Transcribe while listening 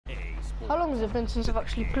How long has it been since I've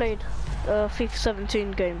actually played a FIFA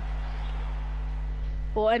 17 game?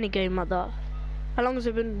 Or any game like that? How long has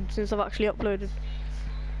it been since I've actually uploaded?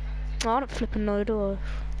 Oh, I don't flipping know, do I?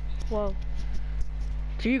 Well,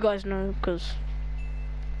 do you guys know? Because,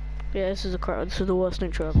 yeah, this is the worst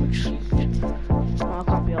intro ever. I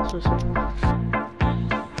can't be arsed with this anymore.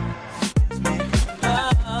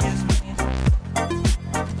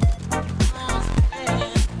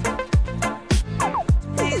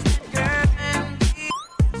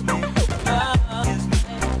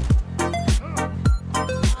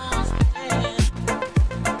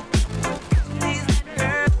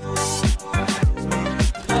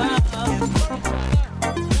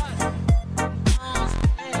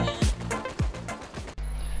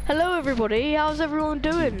 Hello everybody, how's everyone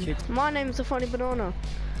doing? My name's The Funny Banana,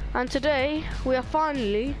 and today we are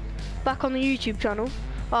finally back on the YouTube channel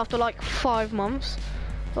after like 5 months,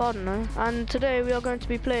 I don't know, and today we are going to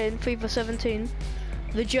be playing FIFA 17,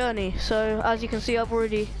 The Journey. So as you can see, I've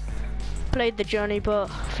already played The Journey, but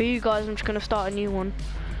for you guys I'm just going to start a new one,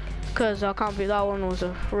 because I can't believe that one was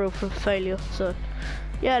a real failure. So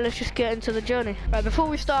yeah, let's just get into The Journey. Right, before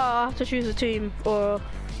we start I have to choose a team or a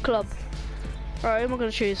club. Alright, who am I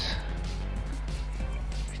gonna choose?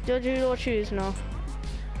 Do you choose now?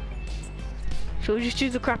 Should we just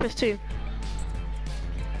choose the crappiest team?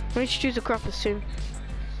 We should choose the crappiest team.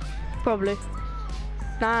 Probably.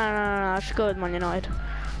 Nah, I should go with Man United.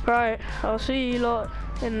 Right, I'll see you lot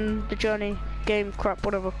in The Journey game crap,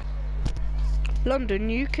 whatever. London,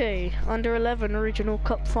 UK, under 11 regional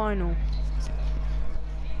cup final.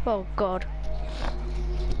 Oh god.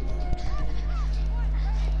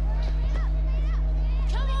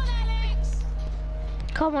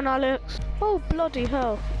 Come on, Alex. Oh, bloody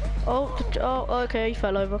hell. Oh, okay, he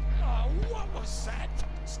fell over. Oh, what was that?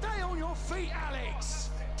 Stay on your feet,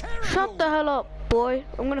 Alex. Terrible. Shut the hell up, boy.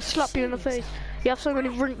 I'm gonna slap you in the face. You have so many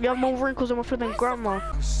you have more wrinkles on my face than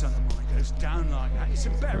grandma. The son of mine goes down like that. It's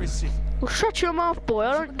embarrassing. Well, shut your mouth, boy.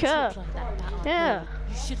 I don't care. Yeah.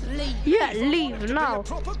 You should leave. Yeah, leave now.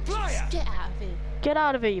 Proper player. Get out of here. Get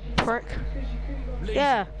out of here, you prick.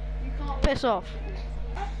 Yeah. Piss off.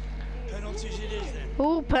 Penalties it is then.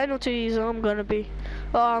 Ooh, penalties. I'm gonna be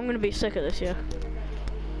sick of this, yeah.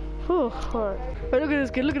 Whew, alright. Wait, look at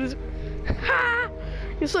this kid, look at this. Ha!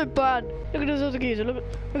 You're so bad. Look at this other geezer, look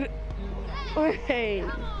at. Oh, hey.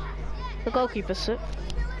 The goalkeeper's sick.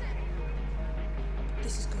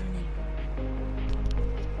 This is going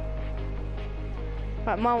in.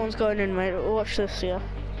 Right, my one's going in, mate. Watch this, yeah.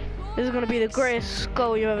 This is gonna be the greatest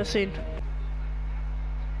goal you've ever seen.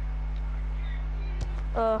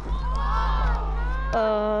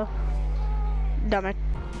 Damn it.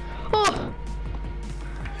 Oh!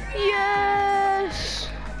 Yes!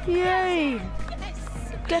 Yay!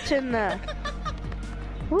 Get in there.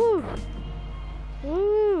 Woo!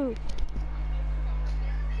 Woo!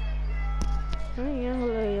 Ole,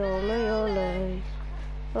 ole, ole.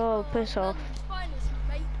 Oh, piss off.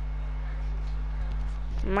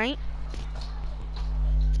 Mate?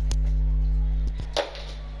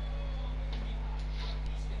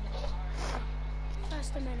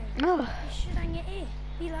 Oh. You should hang it here.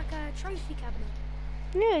 Be like a trophy cabinet.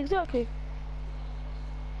 Yeah, exactly.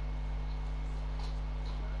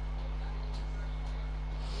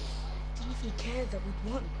 Do you even care that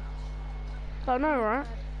we won? I know, right?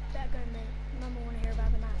 Better go, mate. Mum will want to hear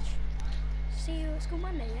about the match. See you at school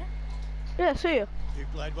Monday, yeah? Yeah, see ya. You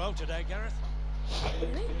played well today, Gareth.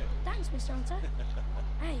 Really? Thanks, Mr. Hunter.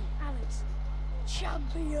 Hey, Alex.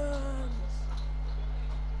 Champions!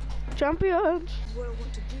 Champions! What I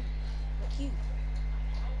want to do, like you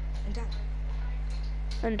and Dad.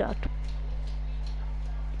 And Dad.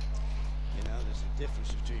 You know, there's a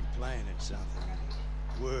difference between playing at something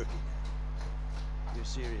and working. If you're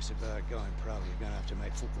serious about going pro, you're going to have to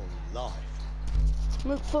make football your life.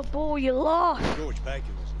 Look, football, you laugh. George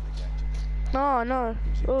Baker was a big actor. No, no.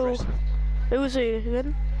 He was Oh, impressive. who was he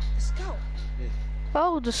again? The scout. Yeah.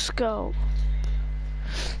 Oh, the scout.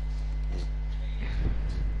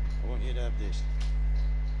 I want you to have this.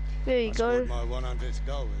 There you I go. scored my 100th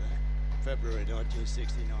goal with that. February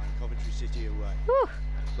 1969, Coventry City away. Whew,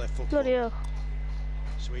 Left foot. bloody hell.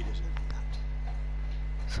 Sweet as a nut.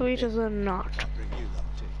 Sweet as a nut. Might bring you luck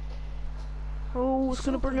too. Oh, it's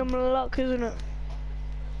gonna bring him luck, isn't it?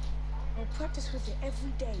 I'll practice with it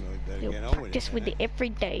every day. Well, you better You'll get on practice with with it. it every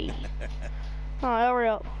day. Alright, hurry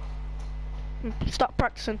up. Start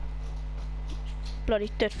practicing.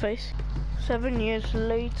 Bloody dead face. 7 years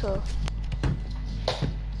later.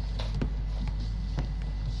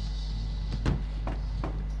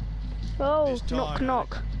 Oh, It's time, knock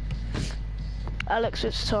knock. Alex,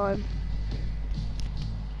 it's time.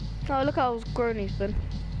 Oh, look how grown he's been.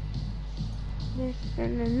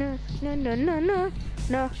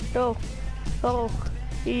 No. Oh,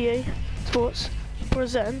 EA Sports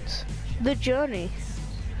presents The Journey.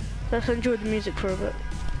 Let's enjoy the music for a bit.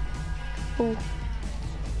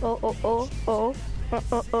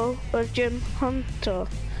 Jim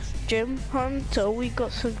Hunter. We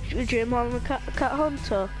got some Jim Hunter, Cat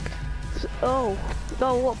Hunter. Oh,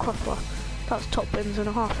 what crosser? That's top bins and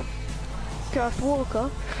a half. Gareth Walker.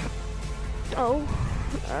 Oh,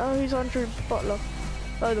 he's Andrew Butler.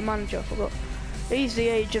 Oh, the manager, I forgot. He's the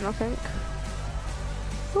agent, I think.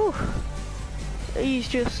 Oh, he's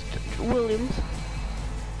just Williams.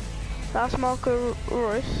 That's Marco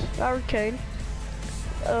Royce, Harry Kane.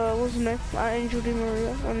 What's his name? Angel Di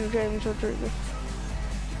Maria and James Rodriguez.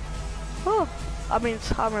 Oh, I mean it's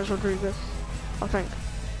James Rodriguez, I think.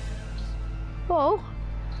 Oh,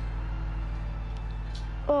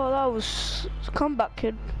 that was a comeback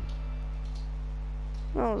kid.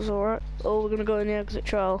 That was alright. Oh, we're gonna go in the exit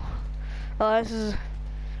trial. Oh, this is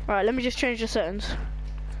right. Let me just change the settings.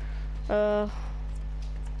 Let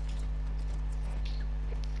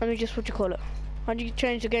me just what do you call it? How do you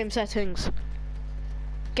change the game settings?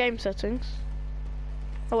 Game settings.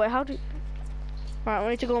 Oh wait, how do? Right, we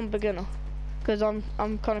need to go on beginner because I'm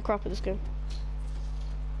kind of crap at this game.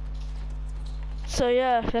 So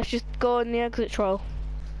yeah, let's just go in the exit trial.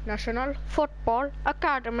 National Football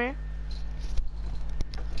Academy.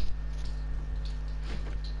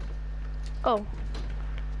 Oh,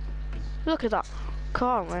 look at that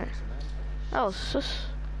car, mate. That was just,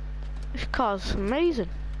 this car's amazing.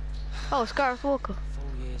 Oh, it's Gareth Walker.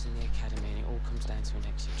 4 years in the academy and it all comes down to an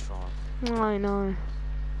exit trial. I know.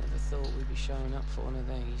 Never thought we'd be showing up for one of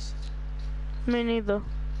these. Me neither.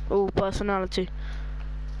 Oh, personality.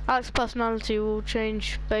 Alex's personality will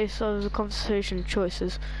change based on the conversation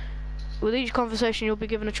choices. With each conversation, you'll be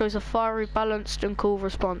given a choice of fiery, balanced, and cool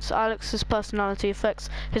response. Alex's personality affects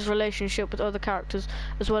his relationship with other characters,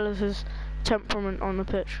 as well as his temperament on the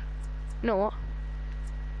pitch. You know what?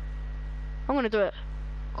 I'm gonna do it.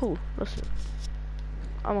 Cool. Listen.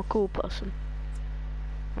 I'm a cool person.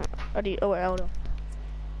 Oh wait, hold on.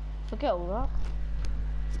 Forget all that.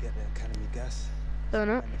 Forget the academy gas. Don't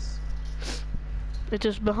it? It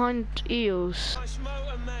is behind eels. Nice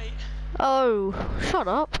motor, mate. Oh, shut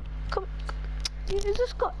up. Come, you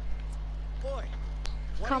just got Boy,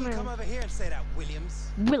 why Come don't you here. come over here and say that, Williams?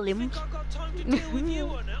 Williams. Think I've got time to deal with you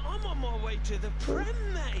on it? I'm on my way to the Prem,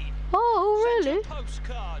 mate. Oh, Send really? your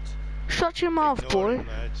postcard. Shut your mouth, Ignore boy. him,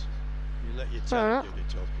 lads. You let your Fair talent do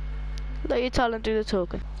the talking. Let your talent do the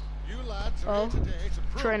talking. You lads are Oh, here today to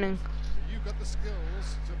prove training. that you've got the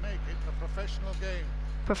skills to make it a professional game.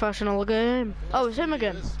 Professional game. Oh, it's him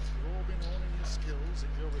again. You've all been honing your skills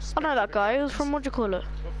in your I know that guy. He was from, what do you call it?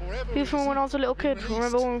 But for whatever He was from when I was a little reason, kid. you've been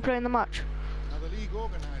Remember when we released. were playing the match? Now the league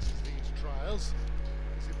organises these trials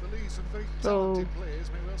because it believes some very Oh. talented players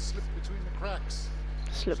may well slip between the cracks.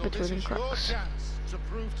 Slip So between this the is your cracks. chance to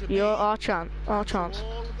prove to You're me our chance. Our and to chance.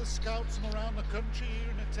 all of the scouts from around the country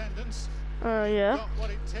here in attendance. Yeah. Got what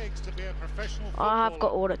it takes to be a professional footballer. I have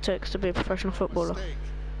got what it takes to be a professional footballer. Mistake.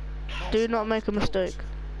 Do not make a mistake.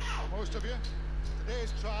 For most of you,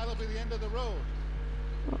 today's trial will be the end of the road.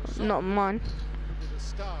 Not mine. It'll be the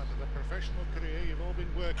start of the professional career you've all been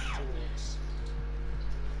working towards.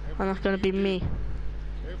 And that's going to be Everything you me.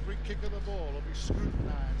 do, every kick of the ball will be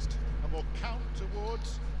scrutinised and will count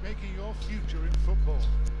towards making your future in football.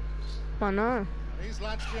 I know. And these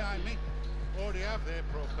lads behind me already have their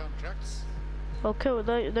pro contracts. Okay, well,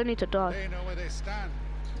 they need to die. They know where they stand.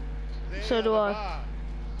 They So are do the I. bar.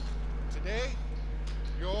 Today,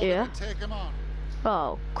 you're Yeah. going to take them on.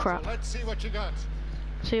 Oh, crap. So let's see what you got.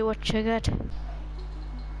 See what you get.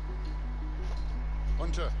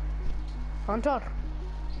 Hunter, Hunter.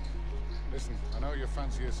 listen, I know you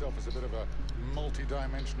fancy yourself as a bit of a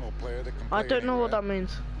multi-dimensional player that can play I don't know what that anywhere,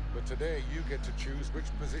 means. but today you get to choose which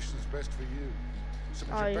position's best for you. So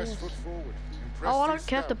put Oh, your best yes. foot forward. Impress Oh, I these don't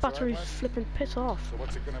care if the scouts, all right, battery's lad? flipping piss off. So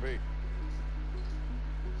what's it going to be?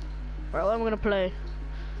 Right, what am I going to play?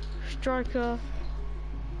 Striker,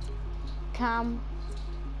 Cam,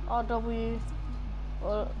 RW,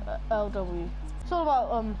 or LW. It's all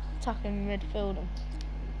about attacking midfielding.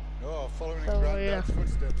 Oh, following in So, Granddad's yeah.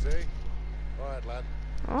 footsteps, eh? All right, lad.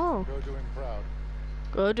 Oh, Go do him proud.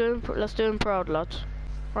 let's do him proud, lads.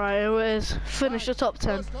 Right, here it is. Finish the top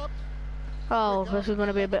 10. First up, Oh, regard this is going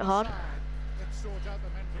to be a bit hard. side. Let's sort out the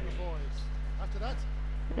men from the boys. After that,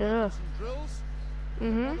 Yeah. some drills.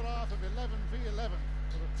 Mhm. Another half of 11v11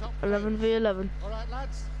 for the top 11v11. All right,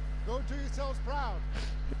 lads. Go do yourselves proud.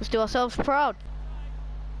 Let's do ourselves proud.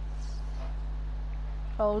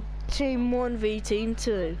 Oh, team 1 v team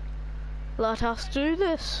 2. Let us do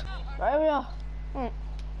this. Right, here we are.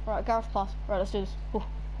 Right, Gareth, pass. Right, let's do this. Oh,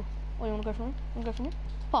 you want to go for me? You want to go for me?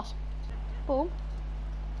 Pass. Boom.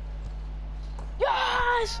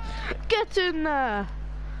 Yes! Get in there!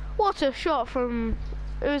 What a shot from...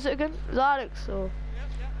 Who is it again? Is that Alex or...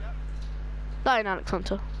 That ain't Alex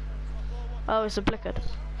Hunter. Oh, it's a blickhead.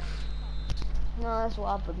 No, that's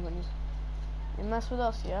what happens when you mess with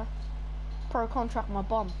us, yeah? Pro contract my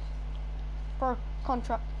bum. Pro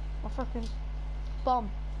contract my freaking bum.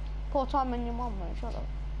 Poor time in your mum, mate. Shut up.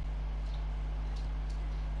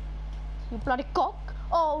 You bloody cock!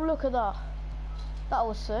 Oh, look at that. That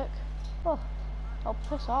was sick. Oh,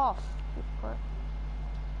 piss off. You prick.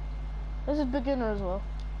 This is beginner as well.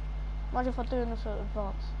 Imagine if I do this at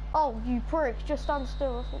advanced. Oh, you prick! Just stand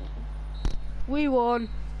still. We won.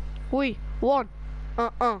 We won.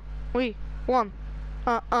 We won.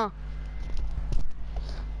 What, mate?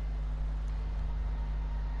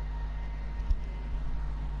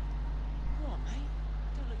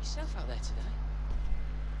 Don't look yourself out there today.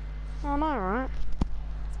 I know, right?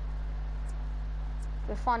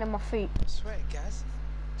 They're finding my feet. I swear it, Gaz.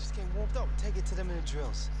 Just getting warmed up. Take it to them in the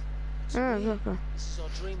drills. Yeah, exactly. This is our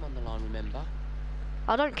dream on the line, remember?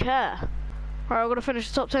 I don't care. Alright, I've got to finish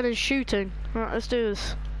the top 10 in shooting. Alright, let's do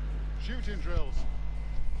this. Shooting drills.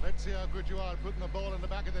 Let's see how good you are at putting the ball in the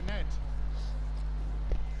back of the net.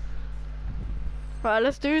 Right,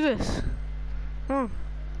 let's do this. Oh,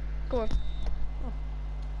 go on. Oh.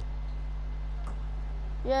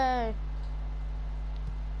 Yay.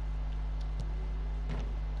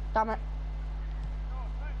 Damn it.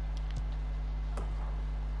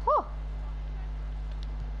 Oh.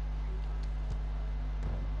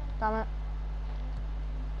 Damn it.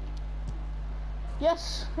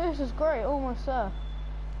 Yes, this is great, almost there.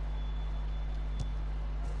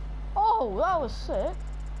 Oh, that was sick.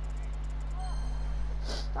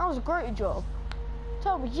 That was a great job.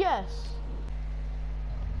 Tell me yes.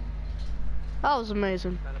 That was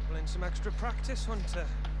amazing. Better pull in some extra practice, Hunter.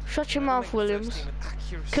 Shut your mouth, Williams.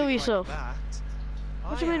 Kill yourself.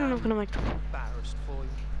 What do you mean I'm not gonna make them? Embarrassed for you.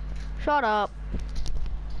 Shut up.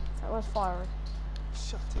 That was fiery.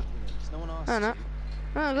 Shut it, Williams. No one asked I know. you.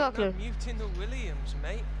 No, exactly. No muting the Williams,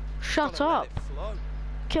 mate. Shut Gotta up. let it flow.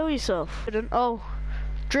 Kill yourself. Oh,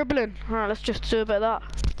 dribbling. Alright, let's just do a bit of that.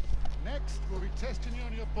 Next, we'll be testing you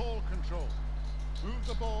on your ball control. Move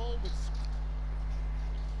the ball with...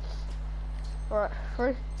 Alright,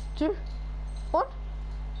 3, 2, 1.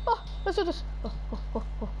 Oh, let's do this. Oh.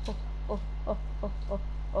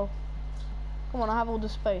 Come on, I have all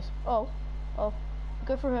this space. Oh.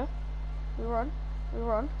 Go through here. We run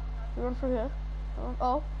through here.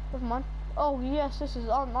 Oh, never mind. Oh yes, this is.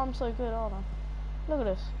 I'm so good, aren't I? Look at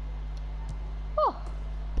this. Oh,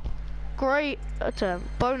 great attempt.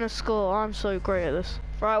 Bonus score. I'm so great at this.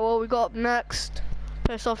 Right, what we got up next?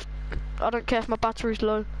 Piss off. I don't care if my battery's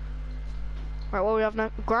low. Right, what we have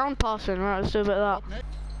next? Ground passing. Right, let's do a bit of that.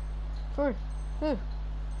 3, 2,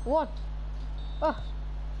 1. Ah.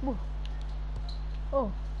 Move.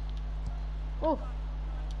 Oh. Oh.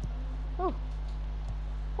 Oh.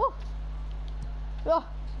 Oh. Yeah. Let's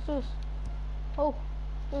do this. Oh.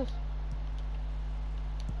 This.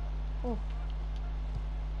 Oh.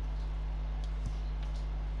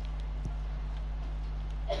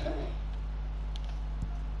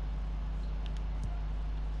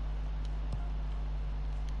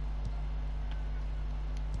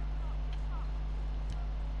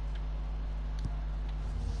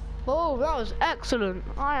 Oh, that was excellent.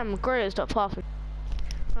 I am the greatest at passing.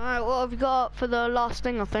 Alright, what have you got for the last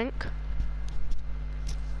thing, I think?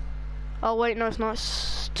 Oh wait, no it's not.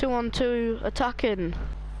 It's 2-on-2 attacking.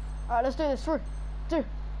 Alright, let's do this. 3, 2,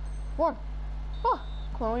 1. Oh,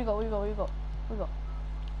 come on, what you got? Come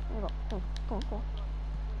on.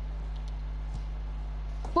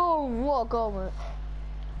 Boom, what a goal, mate.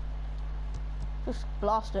 Just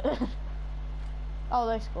blast it. Oh,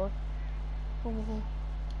 they scored. Boom.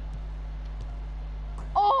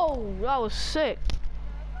 Oh, that was sick.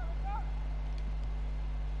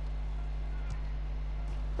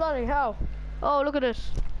 Bloody hell. Oh, look at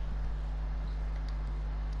this.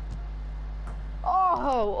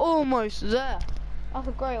 Oh, almost there. That's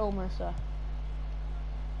a great almost there.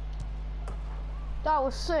 That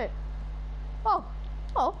was sick. Oh.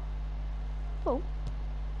 Oh,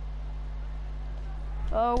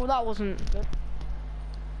 well, that wasn't good.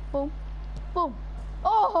 Boom.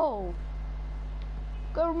 Oh!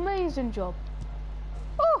 Got an amazing job.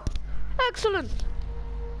 Oh! Excellent!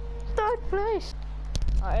 3rd place.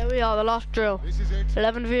 Alright, here we are, the last drill. This is it.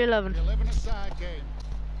 11v11. 11-a-side game.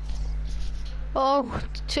 Oh,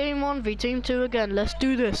 team 1 v team 2 again. Let's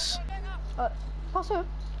do this. Pass it.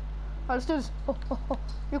 let's do this. Oh, oh, oh.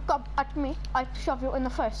 You come at me, I shove you in the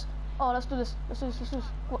face. Oh, let's do this. Let's do this. Let's do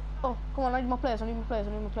this. Oh, come on, I need my players. I need my players.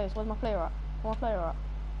 I need my players. Where's my player at? Where's my player at?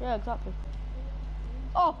 Yeah, exactly.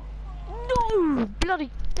 Oh, no! Bloody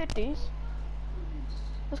 50s.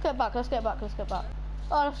 Let's get back. Let's get back. Let's get back.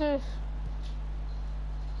 Oh, let's do this.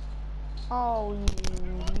 Oh,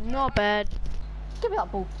 not bad. Give me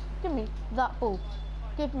that ball. Give me that ball.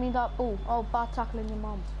 Give me that ball. Oh, bad tackling your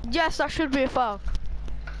mum. Yes, that should be a foul.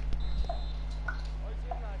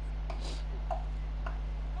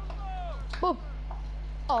 Boom.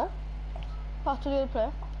 Oh. Pass to the other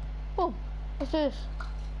player. Boom. What's this?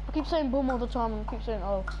 I keep saying boom all the time and I keep saying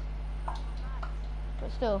oh.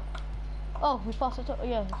 But still. Oh, we passed it to,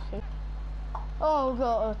 yeah. Oh, we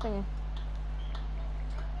got a thingy.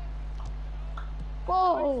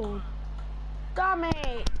 Whoa! Damn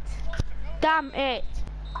it! Damn it!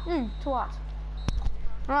 Twat.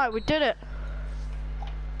 Right, we did it.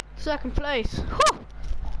 Second place. Whew.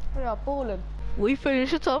 We are balling. We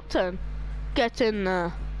finished the top 10. Get in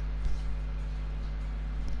there.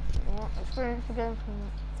 Experience again from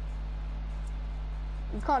it.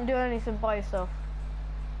 You can't do anything by yourself.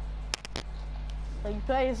 So you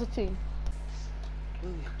play as a team.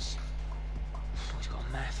 Williams. He's got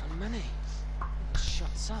a marathon money.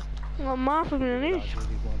 Shuts up. You got Martha in the I really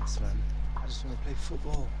want, man. I just want to play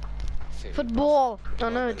football. Football. I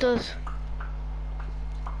know it does.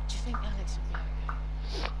 Do you think Alex will be okay?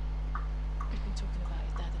 We've been talking about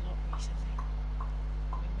his dad a lot recently.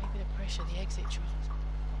 I mean, maybe the pressure, the exit trials, on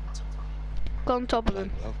top of it. Go on top of him.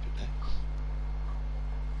 Well, today.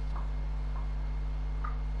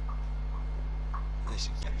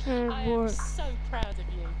 Listen, I am so proud of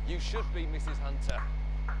you. You should be, Mrs. Hunter.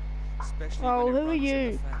 Especially Oh, when it who are runs in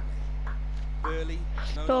you? the family. Burly,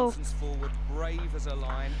 no Oh. nonsense forward, brave as a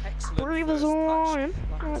lion, excellent Brave as first a touch, lion,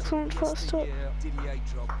 like a excellent sort of first touch. yesteryear Didier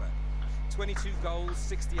Drogba. 22 goals,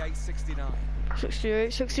 68, 69.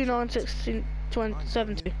 68, 69, 16, 20,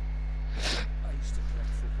 70. I used to collect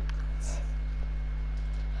football cards.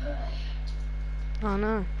 I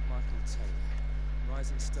know. Michael Taylor,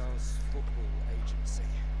 Rising Stars Football Agency.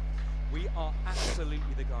 We are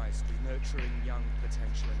absolutely the guys to be nurturing young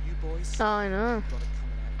potential, and you boys I know. got it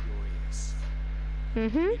coming out of your ears.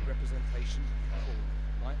 Need representation, call me.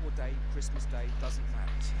 Night or day, Christmas Day, doesn't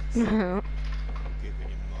matter. Mhm. I'll keep it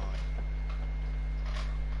in mind.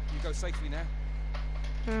 You go safely now. I've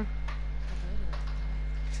heard of it.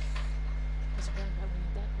 It was around about when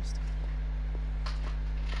your dad was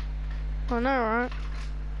talking. I know, right?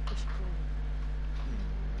 We should call him.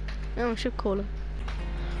 Yeah, we should call him.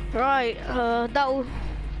 Right, that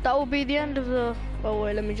will be the end of the. Oh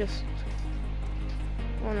wait, let me just.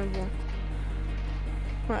 One of one.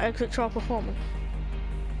 Right, exit trial performance.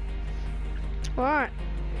 Alright.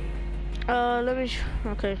 Let me.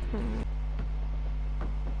 Okay.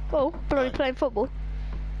 Oh, bloody playing football.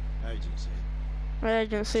 Agency.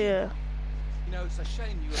 Agency. Yeah. You know, it's a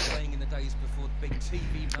shame you were playing in the days before the big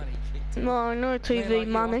TV money kicked in. No, no Man TV like you, I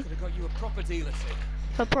money. could have got you a proper dealer, Sid.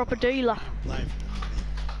 A proper dealer. Playing for the money.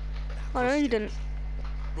 I know you didn't.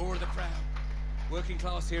 Roar of the crowd. Working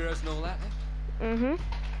class heroes and all that, eh? Mhm.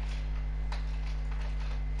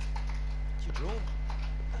 You draw.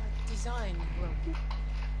 Design, well,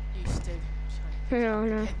 used to. Yeah, I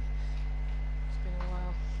know. It's been a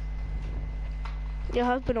while. Yeah, it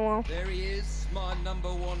has been a while. There he is, my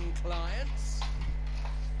 #1 client.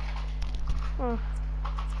 Oh,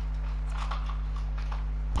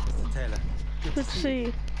 Mr. Taylor. good to see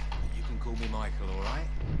you. You can call me Michael, all right?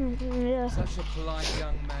 Yeah. Such a polite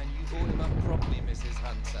young man. You brought him up properly, Mrs.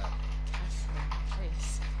 Hunter. Catherine,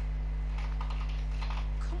 please.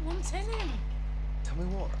 Come on, tell him. Tell me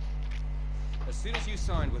what? As soon as you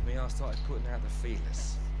signed with me, I started putting out the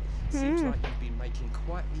feelers. Seems like you've been making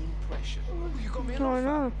quite the impression. Oh, you got me an I offer.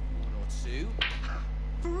 know. One or two.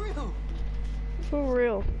 For real? For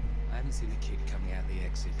real. I haven't seen a kid coming out the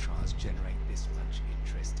exit trials generate this much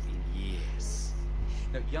interest in years.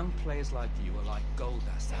 Now, young players like you are like gold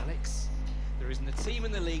dust, Alex. There isn't a team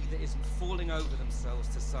in the league that isn't falling over themselves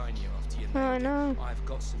to sign you after you I nailed it. know. I've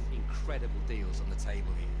got some incredible deals on the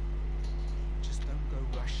table here. Just don't go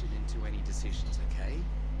rushing into any decisions, okay?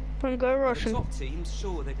 Don't go The rushing. top teams,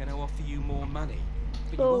 sure, they're going to offer you more money,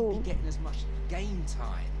 but you Oh. won't be getting as much game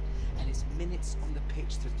time, and it's minutes on the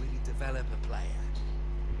pitch that really develop a player.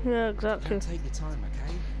 Yeah, exactly. Don't take your time,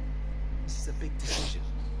 okay? This is a big decision.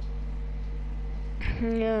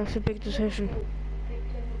 Yeah, it's a big decision.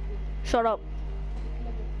 Shut up.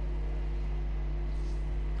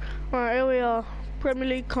 Right, here we are. Premier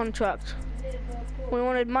League contract. We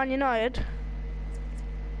wanted Man United.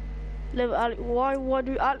 Ali, why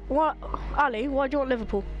do Ali, what? Ali, why do you want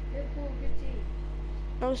Liverpool?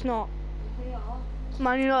 No, it's not.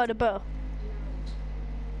 Man United are better.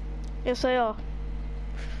 Yes, they are.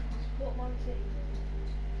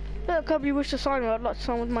 Yeah, club you wish to sign with, I'd like to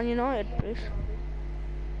sign with Man United, please.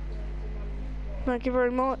 Thank you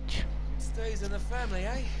very much. Stays in the family,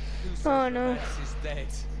 eh? Who says Oh, no. romance is dead?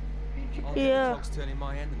 I'll get Yeah. the cogs turning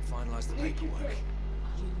my end and finalise the paperwork.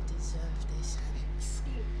 You deserve this,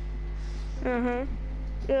 Alex.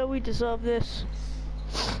 Yeah, we deserve this.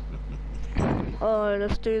 Alright,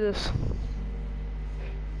 let's do this.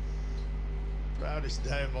 Proudest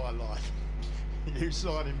day of my life. You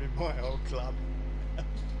signing with my old club.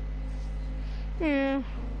 Yeah.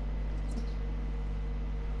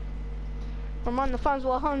 Remind the fans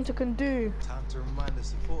what a hunter can do. Time to remind the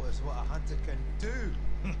supporters what a hunter can do.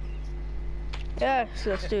 Yes,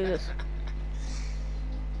 let's do this.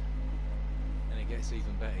 And it gets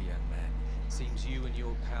even better, young man. Seems you and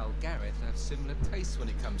your pal Gareth have similar tastes when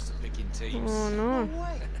it comes to picking teams. Oh no.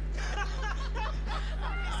 Wait.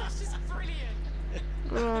 That's just brilliant.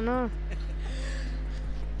 Oh no.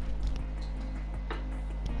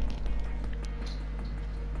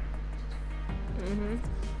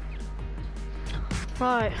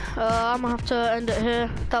 Right, I'm gonna have to end it here.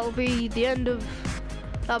 That'll be the end of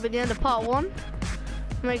part 1.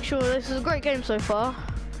 Make sure this is a great game so far.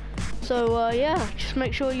 So yeah, just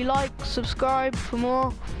make sure you like, subscribe for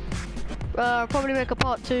more. I'll probably make a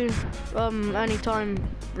part 2 anytime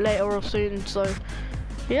later or soon. So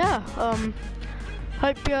yeah,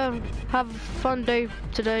 hope you have a fun day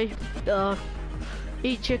today.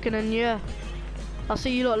 Eat chicken and yeah, I'll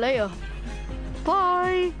see you lot later.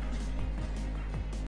 Bye.